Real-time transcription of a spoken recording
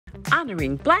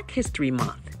honoring Black History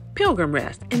Month. Pilgrim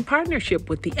Rest, in partnership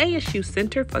with the ASU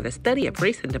Center for the Study of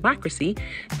Race and Democracy,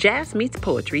 Jazz Meets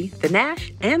Poetry, the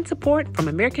Nash, and support from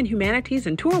American Humanities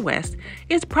and Tour West,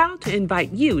 is proud to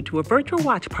invite you to a virtual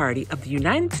watch party of the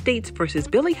United States versus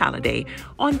Billie Holiday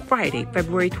on Friday,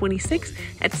 February 26th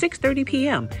at 6:30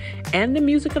 p.m., and the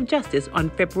Music of Justice on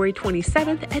February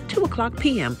 27th at 2 o'clock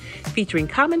p.m., featuring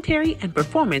commentary and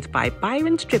performance by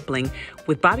Byron Stripling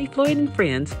with Bobby Floyd and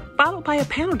Friends, followed by a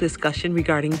panel discussion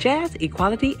regarding jazz,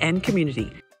 equality, and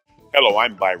community. Hello,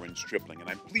 I'm Byron Stripling, and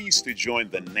I'm pleased to join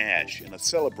the Nash in a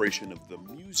celebration of the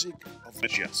music of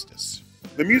justice.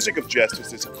 The music of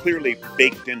justice is clearly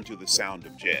baked into the sound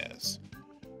of jazz.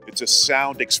 It's a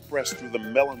sound expressed through the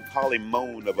melancholy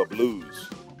moan of a blues,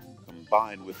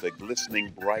 combined with the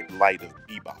glistening bright light of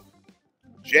bebop.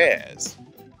 Jazz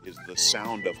is the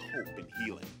sound of hope and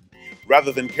healing.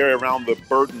 Rather than carry around the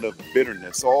burden of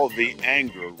bitterness, all the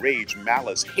anger, rage,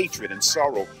 malice, hatred, and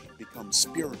sorrow become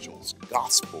spirituals,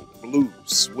 gospel, blues,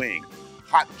 swing,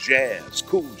 hot jazz,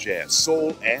 cool jazz,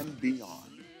 soul, and beyond.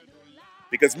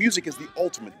 Because music is the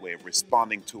ultimate way of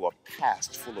responding to a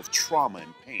past full of trauma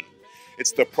and pain.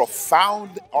 It's the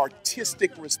profound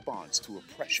artistic response to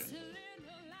oppression.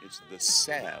 It's the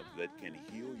salve that can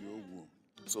heal your wound.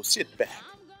 So sit back,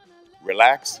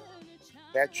 relax,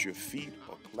 pat your feet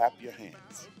or clap your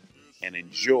hands, and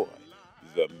enjoy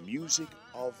the music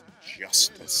of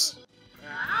justice.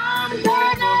 I'm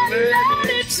gonna let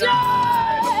it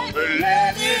shine,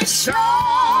 let it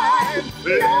shine,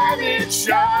 let it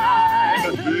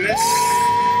shine,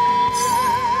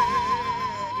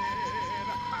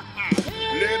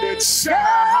 let it shine.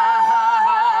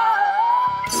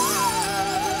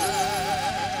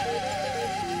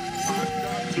 I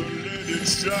got to let it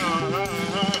shine.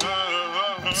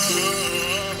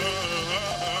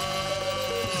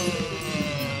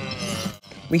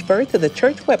 Refer to the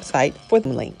church website for the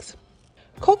links.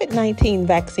 COVID-19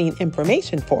 Vaccine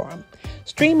Information Forum.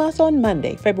 Stream us on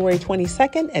Monday, February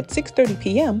 22nd at 6:30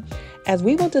 p.m. as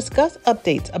we will discuss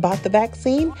updates about the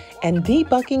vaccine and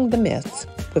debunking the myths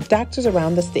with doctors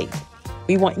around the state.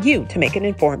 We want you to make an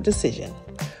informed decision.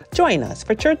 Join us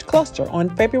for Church Cluster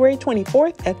on February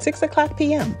 24th at 6 o'clock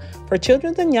p.m. for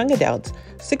children and young adults,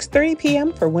 6:30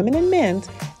 p.m. for women and men,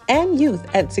 and youth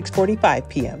at 6:45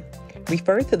 p.m.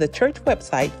 Refer to the church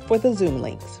website for the Zoom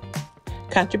links.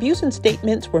 Contribution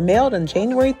statements were mailed on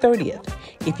January 30th.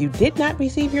 If you did not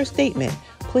receive your statement,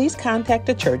 please contact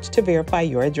the church to verify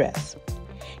your address.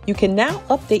 You can now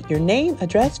update your name,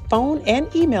 address, phone, and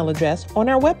email address on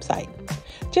our website.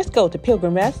 Just go to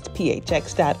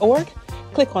pilgrimrestphx.org,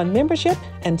 click on membership,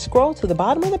 and scroll to the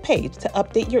bottom of the page to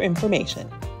update your information.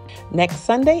 Next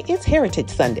Sunday is Heritage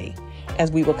Sunday,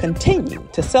 as we will continue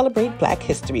to celebrate Black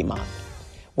History Month.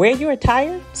 Wear your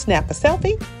attire, snap a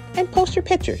selfie, and post your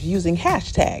pictures using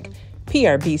hashtag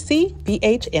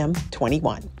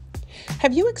PRBCBHM21.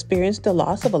 Have you experienced the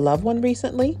loss of a loved one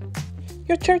recently?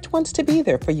 Your church wants to be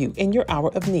there for you in your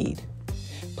hour of need.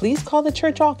 Please call the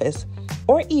church office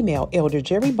or email Elder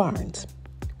Jerry Barnes.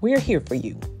 We're here for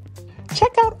you.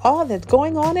 Check out all that's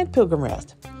going on at Pilgrim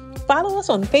Rest. Follow us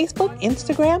on Facebook,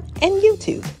 Instagram, and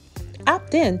YouTube.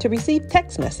 Opt in to receive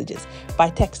text messages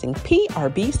by texting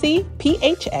PRBC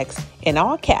PHX in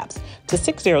all caps to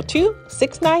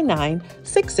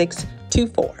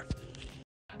 602-699-6624.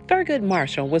 Thurgood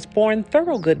Marshall was born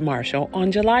Thurgood Marshall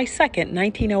on July 2,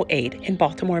 1908 in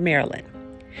Baltimore, Maryland.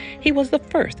 He was the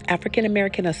first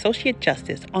African-American Associate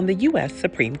Justice on the U.S.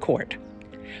 Supreme Court.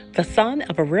 The son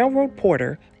of a railroad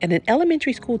porter and an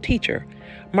elementary school teacher,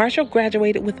 Marshall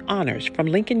graduated with honors from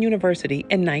Lincoln University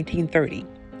in 1930.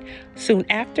 Soon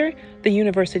after, the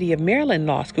University of Maryland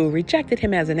Law School rejected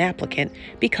him as an applicant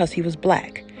because he was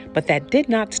Black, but that did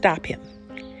not stop him.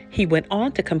 He went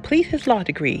on to complete his law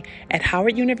degree at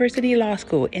Howard University Law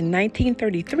School in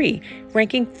 1933,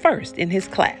 ranking first in his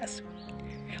class.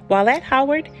 While at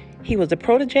Howard, he was a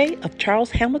protege of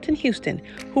Charles Hamilton Houston,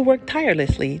 who worked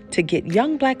tirelessly to get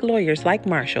young Black lawyers like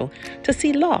Marshall to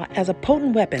see law as a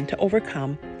potent weapon to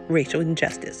overcome racial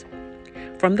injustice.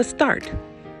 From the start,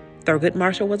 Thurgood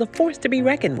Marshall was a force to be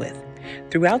reckoned with.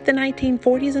 Throughout the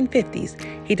 1940s and 50s,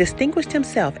 he distinguished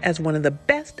himself as one of the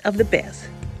best,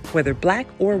 whether Black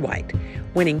or white,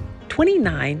 winning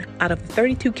 29 out of the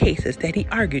 32 cases that he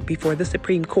argued before the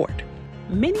Supreme Court.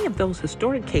 Many of those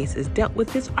historic cases dealt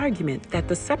with this argument that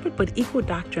the separate but equal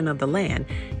doctrine of the land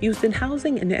used in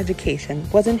housing and education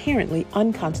was inherently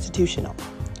unconstitutional.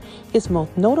 His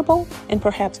most notable, and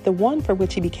perhaps the one for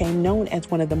which he became known as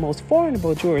one of the most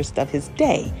formidable jurists of his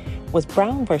day, was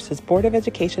Brown versus Board of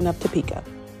Education of Topeka.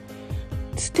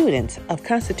 Students of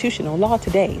constitutional law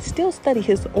today still study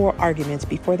his oral arguments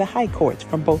before the high courts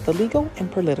from both the legal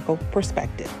and political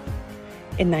perspective.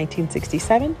 In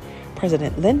 1967,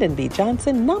 President Lyndon B.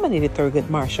 Johnson nominated Thurgood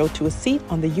Marshall to a seat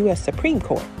on the U.S. Supreme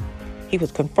Court. He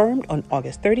was confirmed on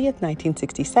August 30th,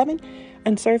 1967,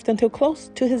 and served until close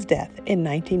to his death in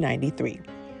 1993.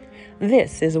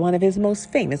 This is one of his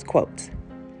most famous quotes.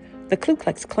 "The Ku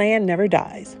Klux Klan never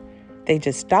dies. They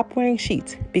just stop wearing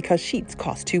sheets because sheets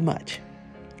cost too much."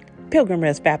 Pilgrim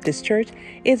Rest Baptist Church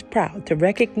is proud to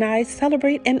recognize,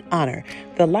 celebrate, and honor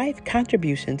the life,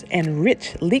 contributions, and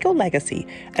rich legal legacy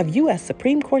of U.S.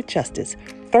 Supreme Court Justice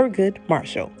Thurgood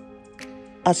Marshall,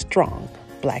 a strong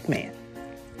Black man.